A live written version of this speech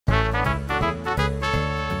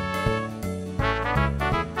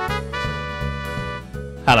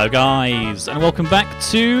Hello guys, and welcome back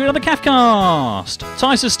to another Cafcast.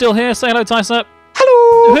 Tysa's still here. Say hello, Tysa.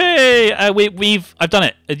 Hello. Hey, I've done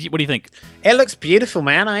it. What do you think? It looks beautiful,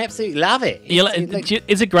 man. I absolutely love it.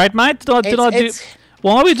 Is it great, mate? Did I do?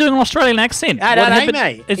 Why are we doing an Australian accent? I don't know,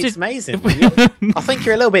 mate. It's amazing. I think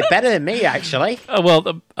you're a little bit better than me, actually.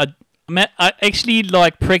 I actually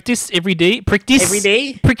practice every day. Practice every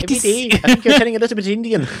day. Practice. Every day. I think you're turning a little bit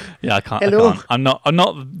Indian. Yeah, I can't. Hello. I can't. I'm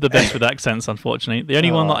not the best with accents, unfortunately. The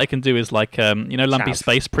only one that I can do is Lumpy Chav.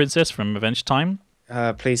 Space Princess from Revenge Time.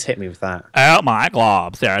 Please hit me with that. Oh my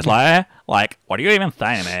god, seriously? What are you even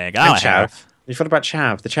saying, man? Go ahead. You thought about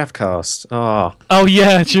Chav, the Chavcast. Oh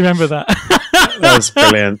yeah, do you remember that? That was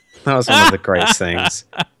brilliant. That was one of the great things.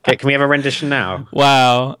 Okay, can we have a rendition now?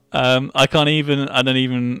 Wow. I don't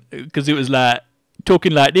even, because it was like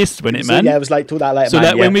talking like this, wasn't it, man? Yeah, it was like talk that like so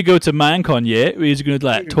man, like when we go to Minecon, yeah, we're just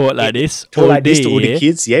gonna talk like this. Talk like this to all day, the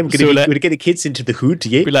kids, yeah. We're gonna get the kids into the hood,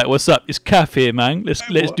 yeah. Be like, what's up? It's cafe, man. Let's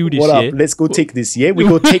do this, what yeah. up? Let's go take this, yeah. We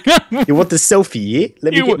go take. You want the selfie, yeah?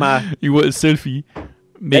 Let me get my. You want a selfie?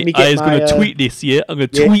 Let me get I was gonna tweet this, yeah. I'm gonna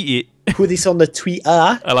tweet it. Put this on the Twitter.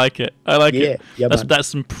 I like it. Yeah, that's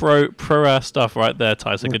some pro stuff right there,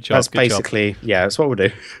 Tyson. Good job. That's basically, yeah, that's what we'll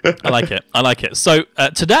do. I like it. So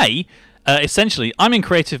today, essentially, I'm in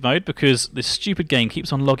creative mode because this stupid game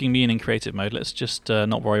keeps on logging me in creative mode. Let's just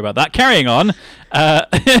not worry about that. Carrying on.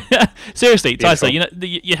 Seriously, Tyson,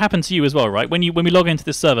 it happened to you as well, right? When we log into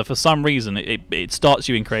this server, for some reason, it starts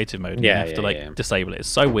you in creative mode. And you have to disable it. It's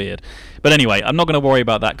so weird. But anyway, I'm not going to worry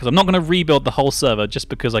about that because I'm not going to rebuild the whole server just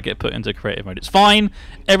because I get put into creative mode. It's fine.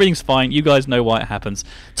 Everything's fine. You guys know why it happens.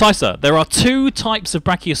 Tysa, there are two types of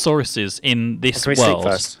Brachiosauruses in this world. Sleep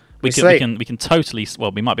first? We can totally.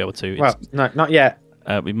 Well, we might be able to. Well, no, not yet.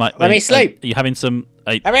 We might. Let me sleep. Are you having some?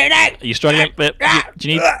 Are you struggling? Do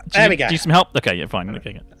you need some help? Okay, yeah, fine.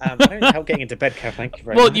 Okay. I don't help getting into bed, Kev. Thank you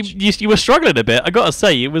very much. Well, you were struggling a bit. I got to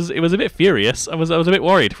say, it was a bit furious. I was a bit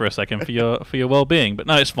worried for a second for your well-being, but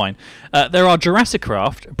no, it's fine. There are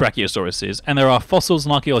JurassiCraft Brachiosauruses, and there are fossils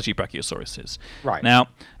and archaeology Brachiosauruses. Right. Now,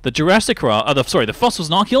 the fossils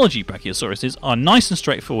and archaeology Brachiosauruses are nice and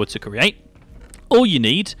straightforward to create. All you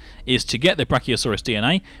need is to get the Brachiosaurus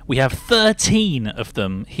DNA. We have 13 of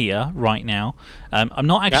them here right now. I'm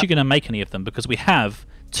not actually going to make any of them because we have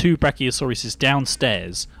 2 Brachiosauruses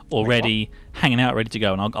downstairs already hanging out, ready to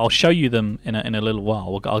go. And I'll show you them in a little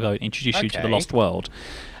while. I'll go introduce you to the Lost World.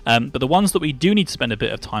 But the ones that we do need to spend a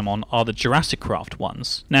bit of time on are the JurassiCraft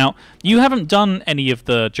ones. Now, you haven't done any of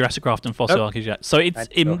the JurassiCraft and Fossil Archaeology yet, so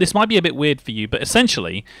this might be a bit weird for you. But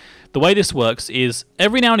essentially, the way this works is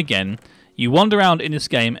every now and again, you wander around in this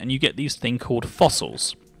game and you get these things called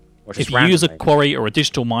fossils. If you use a quarry or a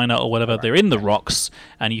digital miner or whatever, they're in the rocks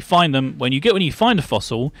and you find them. When you find a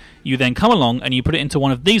fossil, you then come along and you put it into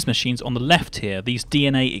one of these machines on the left here, these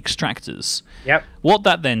DNA extractors. Yep. What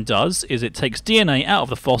that then does is it takes DNA out of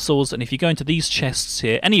the fossils, and if you go into these chests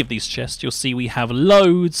here, any of these chests, you'll see we have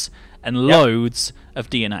loads and loads of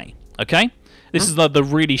DNA. Okay? This is the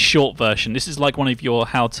really short version. This is like one of your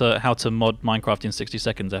how to mod Minecraft in 60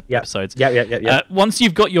 seconds episodes. Yeah. Once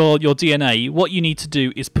you've got your DNA, what you need to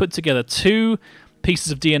do is put together 2 pieces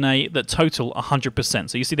of DNA that total 100%.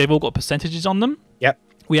 So you see they've all got percentages on them. Yep.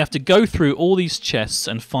 We have to go through all these chests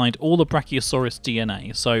and find all the Brachiosaurus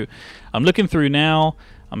DNA. So I'm looking through now.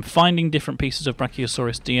 I'm finding different pieces of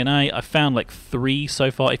Brachiosaurus DNA. I found like 3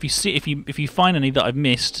 so far. If you find any that I've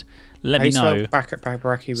missed, let me know.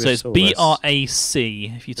 So it's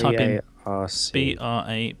B-R-A-C. If you type in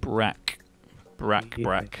B-R-A Brack.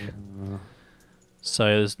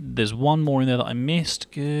 So there's one more in there that I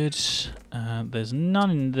missed. Good. There's none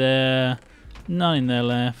in there. None in there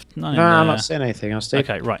left. None in there. I'm not seeing anything else, Steve.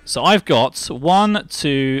 Okay, right. So I've got 1,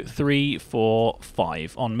 2, 3, 4,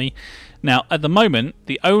 5 on me. Now, at the moment,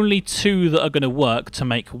 the only 2 that are going to work to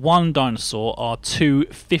make 1 dinosaur are 2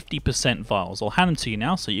 50% vials. I'll hand them to you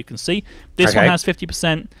now so you can see. This one has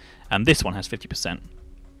 50% and this one has 50%.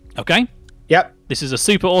 Okay? Yep. This is a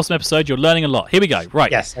super awesome episode. You're learning a lot. Here we go.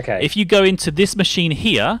 Right. Yes, okay. If you go into this machine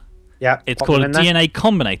here, it's called a DNA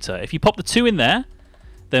combinator. If you pop the 2 in there,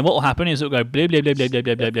 then what will happen is it will go blip, blip, blip, blip, blip,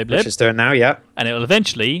 blip, blip, blip. Which is doing now, and it will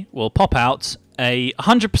eventually pop out a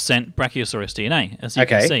 100% Brachiosaurus DNA, as you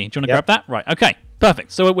can see. Do you want to grab that? Right. Okay.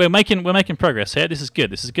 Perfect. So we're making progress here. This is good.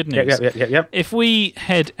 This is good news. Yep. If we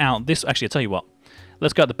head out this, actually, I'll tell you what.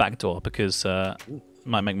 Let's go out the back door because it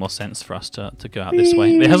might make more sense for us to go out this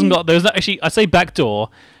way. There's actually, I say back door.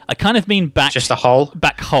 I kind of mean back. Just a hole.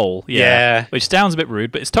 Back hole. Yeah. Which sounds a bit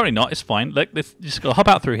rude, but it's totally not. It's fine. Look, let's just hop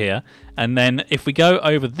out through here, and then if we go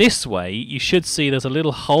over this way, you should see there's a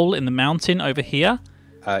little hole in the mountain over here.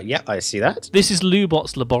 Yeah, I see that. This is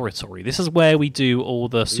Lubot's laboratory. This is where we do all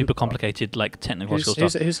the super complicated, like, technological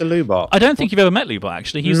stuff. Who's a Lubot? I don't think you've ever met Lubot,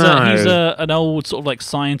 actually. He's an old sort of like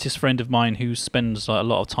scientist friend of mine who spends a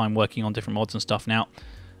lot of time working on different mods and stuff. Now,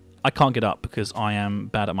 I can't get up because I am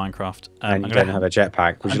bad at Minecraft. And you don't have a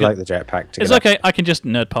jetpack. Would you like the jetpack to It's okay. I can just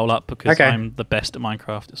nerd pole up because I'm the best at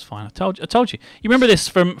Minecraft. It's fine. I told you. You remember this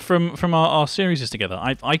from our series together.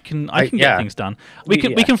 I can get things done. We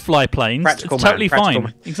can fly planes. Practical it's totally practical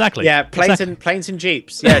fine. Exactly. Yeah, planes and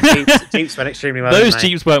jeeps. Yeah, jeeps went extremely well. Those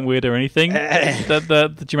jeeps weren't weird or anything. Do you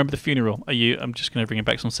remember the funeral? I'm just going to bring it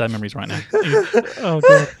back some sad memories right now. Oh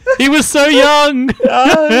god, he was so young.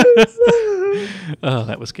 Oh,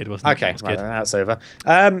 that was good, wasn't it? Okay, that was good. That's over.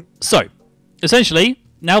 So, essentially,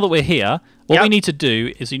 now that we're here, what we need to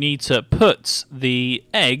do is you need to put the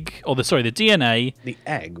egg, or the DNA. The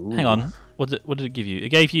egg. Ooh. Hang on. What did it give you? It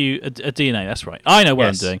gave you a DNA. That's right. I know what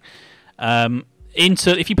I'm doing.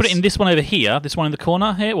 If you put it in this one over here, this one in the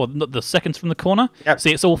corner here, well, the second from the corner. Yep.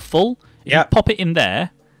 See, it's all full. If you pop it in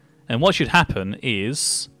there, and what should happen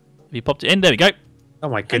is, if you popped it in, there we go. Oh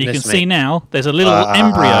my goodness! And you can see now there's a little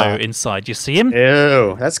embryo inside. You see him?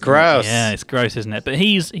 Ew, that's gross. Yeah, it's gross, isn't it? But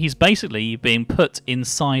he's basically being put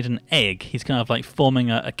inside an egg. He's kind of like forming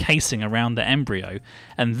a casing around the embryo,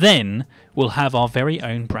 and then we'll have our very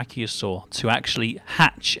own Brachiosaur to actually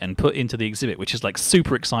hatch and put into the exhibit, which is like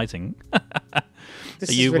super exciting. This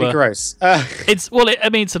is really gross. It's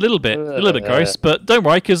a little bit gross, but don't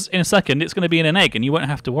worry, because in a second it's going to be in an egg, and you won't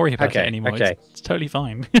have to worry about it anymore. Okay. It's totally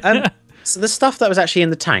fine. So the stuff that was actually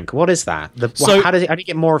in the tank, what is that? How do you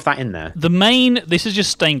get more of that in there? This is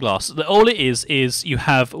just stained glass. All it is you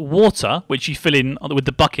have water, which you fill in with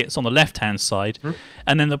the buckets on the left-hand side,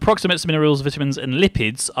 and then the proximate minerals, vitamins, and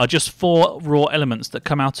lipids are just 4 raw elements that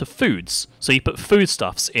come out of foods. So you put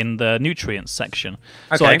foodstuffs in the nutrients section.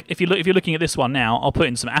 Okay. So like, if you're looking at this one now, I'll put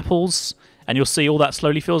in some apples, and you'll see all that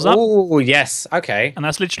slowly fills up. Oh, yes. Okay. And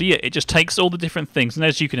that's literally it. It just takes all the different things. And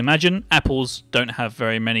as you can imagine, apples don't have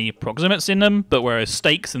very many proximates in them, but whereas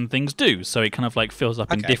steaks and things do. So it kind of like fills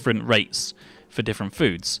up in different rates for different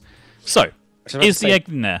foods. So, is the egg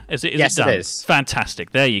in there? Is it done? It is. Fantastic.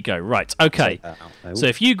 There you go. Right. Okay. So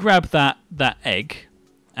if you grab that egg,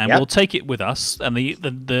 and we'll take it with us. And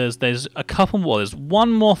there's a couple more. There's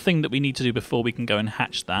one more thing that we need to do before we can go and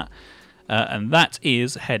hatch that. And that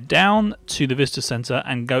is head down to the visitor center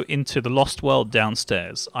and go into the Lost World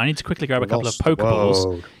downstairs. I need to quickly grab a couple of Pokeballs.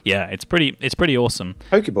 World. Yeah, it's pretty awesome.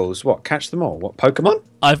 Pokeballs? What? Catch them all? What? Pokemon?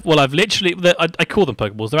 I've literally I call them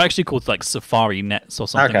Pokeballs. They're actually called like safari nets or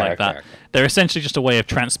something like that. Okay. They're essentially just a way of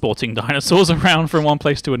transporting dinosaurs around from one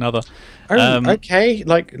place to another. Oh, okay,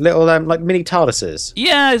 like little like mini TARDISes.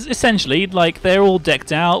 Yeah, essentially, like they're all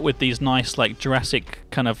decked out with these nice like Jurassic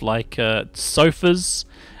kind of like sofas.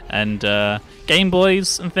 And Game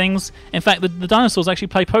Boys and things. In fact, the dinosaurs actually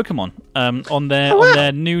play Pokemon on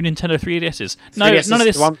their new Nintendo 3DSs.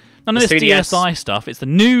 None of this DSi stuff. It's the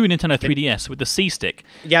new Nintendo 3DS with the C-Stick.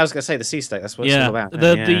 Yeah, I was going to say the C-Stick. That's what it's all about.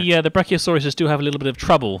 The Brachiosauruses do have a little bit of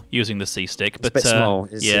trouble using the C-Stick, but it's a bit small.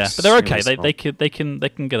 But they're okay. They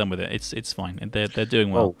can get on with it. It's fine. They're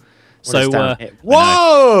doing well. So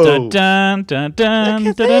whoa! Dun, dun, dun,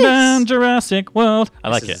 dun, dun, dun, Jurassic World. I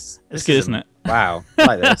like it. It's good, isn't it? Wow, I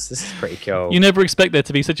like this. This is pretty cool. You never expect there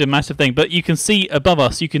to be such a massive thing, but you can see above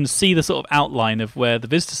us. You can see the sort of outline of where the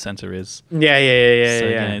visitor center is. Yeah.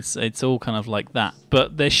 It's all kind of like that.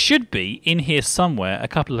 But there should be in here somewhere a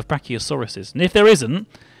couple of Brachiosauruses, and if there isn't,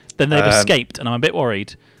 then they've escaped, and I'm a bit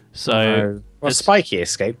worried. So, Spiky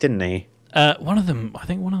escaped, didn't he? One of them, I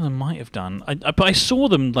think one of them might have done. But I saw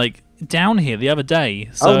them like down here the other day.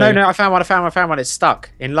 So... Oh no! I found one. It's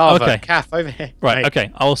stuck in lava. Okay. Calf over here. Right.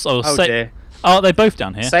 Okay. I'll dear. Oh, they're both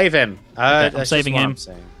down here. Save him. Okay, I'm saving him.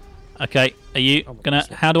 Okay. Are you gonna?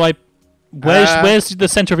 How do I? Where's the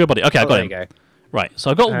center of your body? Okay, I got him. There you go. Right.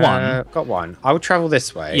 So I got one. Got one. I will travel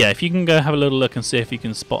this way. Yeah. If you can go have a little look and see if you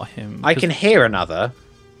can spot him. I can hear another.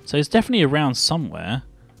 So he's definitely around somewhere.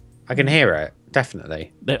 I can hear it.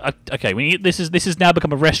 Definitely. Okay, this is now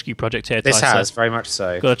become a rescue project here. This has very much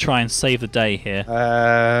so. Got to try and save the day here.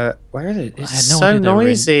 Where is it? It's so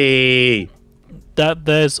noisy.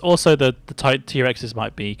 There's also the T-Rexes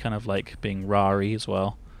might be kind of like being rary as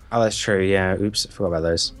well. Oh, that's true. Yeah. Oops, I forgot about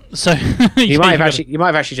those. So you might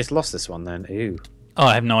have actually just lost this one then. Ooh. Oh,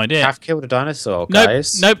 I have no idea. I've killed a dinosaur,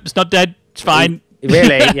 guys. Nope, it's not dead. It's fine.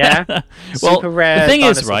 Really? Yeah. Well, super rare. The thing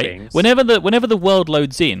is, right? Beings. Whenever the world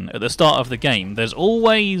loads in at the start of the game, there's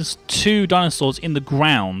always 2 dinosaurs in the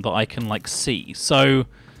ground that I can like see. So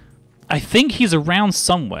I think he's around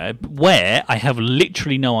somewhere. Where I have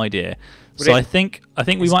literally no idea. So I think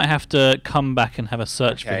we might have to come back and have a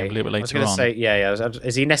search for him a little bit later on. I was going to say, yeah.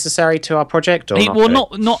 Is he necessary to our project or not? Well,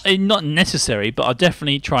 not necessary, but I'll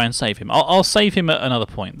definitely try and save him. I'll save him at another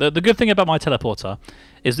point. The good thing about my teleporter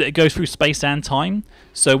is that it goes through space and time.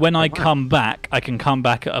 So when I come back, I can come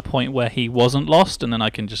back at a point where he wasn't lost, and then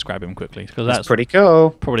I can just grab him quickly. Because that's pretty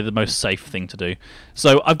cool. Probably the most safe thing to do.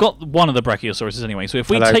 So I've got one of the Brachiosauruses anyway. So if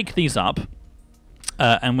we take these up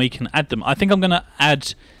and we can add them, I think I'm going to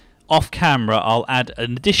add off camera. I'll add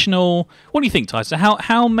an additional. What do you think, Tyson?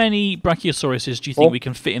 How many Brachiosauruses do you think we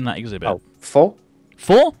can fit in that exhibit? Oh, 4.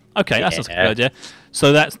 4? Okay, that's a good idea.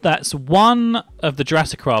 So that's one of the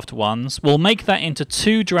JurassiCraft ones. We'll make that into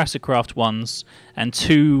 2 JurassiCraft ones and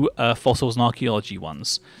 2 fossils and archaeology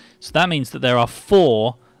ones. So that means that there are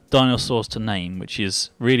 4 dinosaurs to name, which is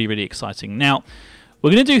really, really exciting. Now, we're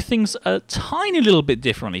going to do things a tiny little bit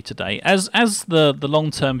differently today. As the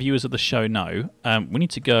long-term viewers of the show know, we need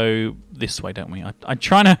to go this way, don't we? I'm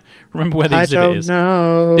trying to remember where the exhibit is.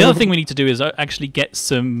 Know. The other thing we need to do is actually get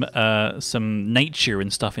some nature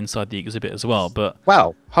and stuff inside the exhibit as well. But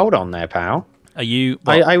well, hold on there, pal. Are you?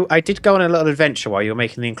 I did go on a little adventure while you were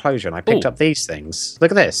making the enclosure, and I picked up these things. Look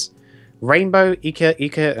at this, rainbow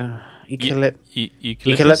eucalyptus.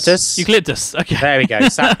 Okay. There we go.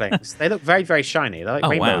 Saplings. They look very, very shiny. They're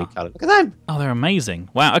like rainbow colored. Look at them. Oh, they're amazing.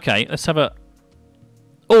 Wow. Okay, let's have a.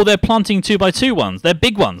 Oh, they're planting 2x2 ones. They're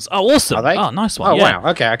big ones. Oh, awesome. Are they? Oh, nice one. Oh, yeah. wow.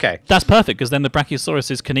 Okay. That's perfect because then the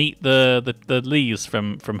Brachiosauruses can eat the leaves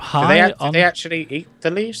from high. Do they actually eat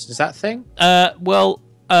the leaves? Is that a thing? The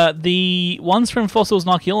ones from Fossils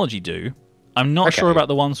and Archaeology do. I'm not sure about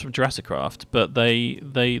the ones from JurassiCraft, but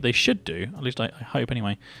they should do. At least I hope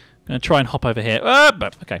anyway. I'm going to try and hop over here.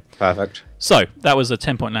 Okay. Perfect. So, that was a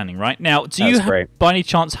 10-point landing, right? Now, do you, by any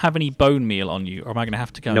chance, have any bone meal on you? Or am I going to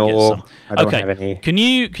have to go and get some? I don't have any. Can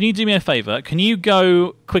you do me a favour? Can you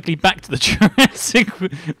go quickly back to the Jurassic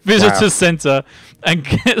Visitor Centre and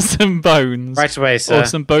get some bones? Right away, sir. Or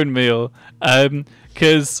some bone meal.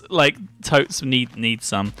 Because, totes need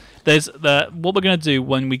some. What we're going to do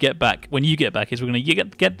when you get back, is we're going to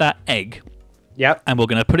get that egg. Yep. And we're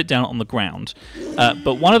going to put it down on the ground.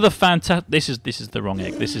 But one of the fantastic... This is the wrong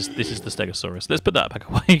egg. This is the Stegosaurus. Let's put that back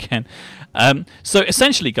away again. So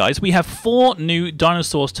essentially, guys, we have 4 new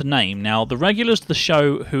dinosaurs to name. Now, the regulars to the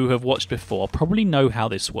show who have watched before probably know how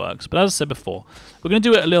this works. But as I said before, we're going to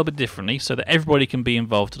do it a little bit differently so that everybody can be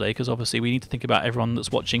involved today, because obviously we need to think about everyone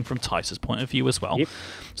that's watching from Tice's point of view as well. Yep.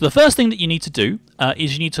 So the first thing that you need to do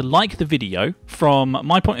is you need to like the video from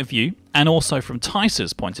my point of view and also from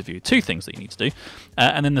Tice's point of view. 2 things that you need to do.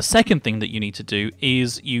 And then the second thing that you need to do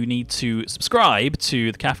is you need to subscribe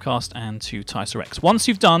to the Cafcast and to TicerX. Once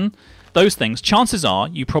you've done those things, chances are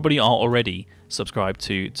you probably are already subscribed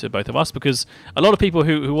to both of us, because a lot of people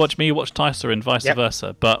who watch me watch Ticer and vice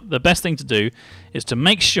versa. But the best thing to do is to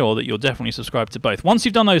make sure that you're definitely subscribed to both. Once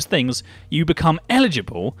you've done those things, you become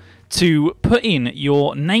eligible to put in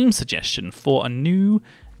your name suggestion for a new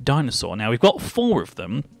dinosaur. Now, we've got 4 of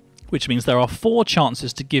them, which means there are 4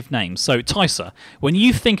 chances to give names. So, Ticer, when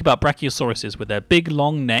you think about Brachiosauruses with their big,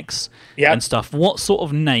 long necks and stuff, what sort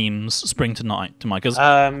of names spring to mind? Because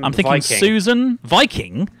I'm thinking Viking. Susan,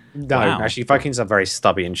 Viking. No, actually, Vikings are very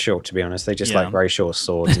stubby and short, to be honest. They just like very short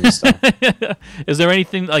swords and stuff. Is there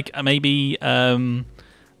anything like maybe...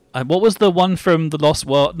 what was the one from the Lost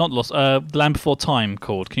World? Not Lost. The Land Before Time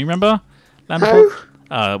called? Can you remember? Land Before...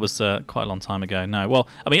 it was quite a long time ago. No, well,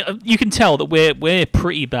 I mean, you can tell that we're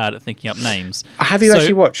pretty bad at thinking up names. Have you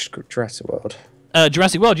actually watched Jurassic World?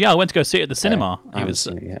 Jurassic World, yeah, I went to go see it at the cinema.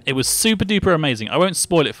 It was super duper amazing. I won't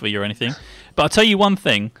spoil it for you or anything, but I'll tell you one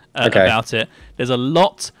thing about it. There's a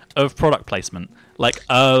lot of product placement. Like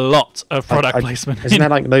a lot of product placement. Isn't there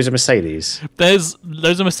like loads of Mercedes? There's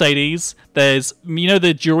loads of Mercedes. There's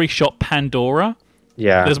the jewelry shop Pandora.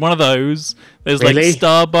 Yeah. There's one of those. There's like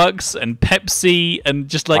Starbucks and Pepsi and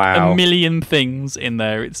just like a million things in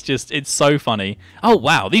there. It's so funny. Oh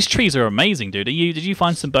wow, these trees are amazing, dude. Did you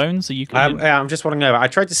find some bones? So you can... I'm just wandering over. I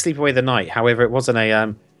tried to sleep away the night. However, it wasn't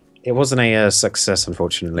a success,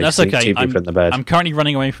 unfortunately. That's okay. Too deep in the bed. I'm currently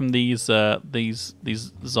running away from these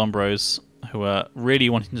zombros who are really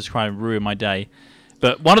wanting to try and ruin my day.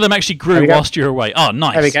 But one of them actually grew whilst you were away. Oh,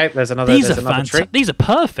 nice. There we go. There's another tree. These are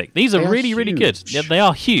perfect. These are really, really good. Yeah, they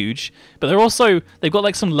are huge, but they've got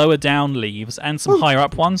like some lower down leaves and some higher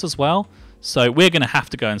up ones as well. So we're going to have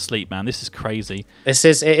to go and sleep, man. This is crazy. It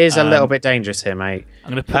is a little bit dangerous here, mate. I'm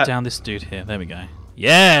going to put down this dude here. There we go.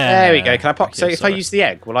 Yeah. There we go. Can I pop? So if I use the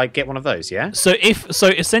egg, will I get one of those? Yeah. So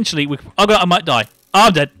essentially, I might die.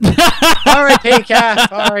 I'm dead. R.I.P.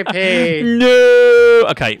 Cat. R.I.P. No.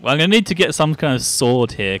 Okay, well, I'm going to need to get some kind of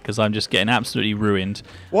sword here because I'm just getting absolutely ruined.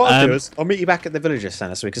 What I'll do is I'll meet you back at the villager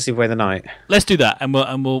centre so we can see away the night. Let's do that, and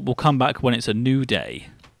we'll come back when it's a new day.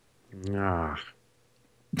 Ah.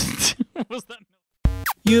 What's that?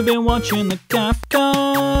 You've been watching the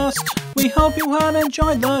Cast. We hope you have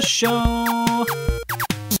enjoyed the show.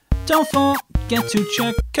 Don't forget to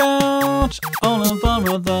check out all of our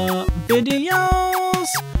other videos.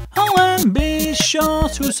 Oh, and be sure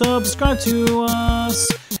to subscribe to us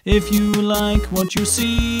if you like what you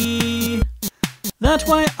see. That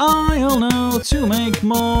way I'll know to make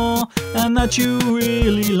more and that you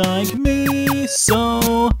really like me.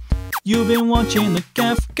 So, you've been watching the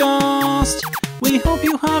Cast. We hope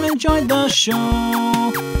you have enjoyed the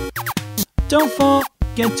show. Don't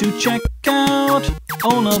forget to check out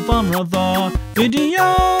all of our other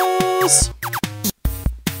videos.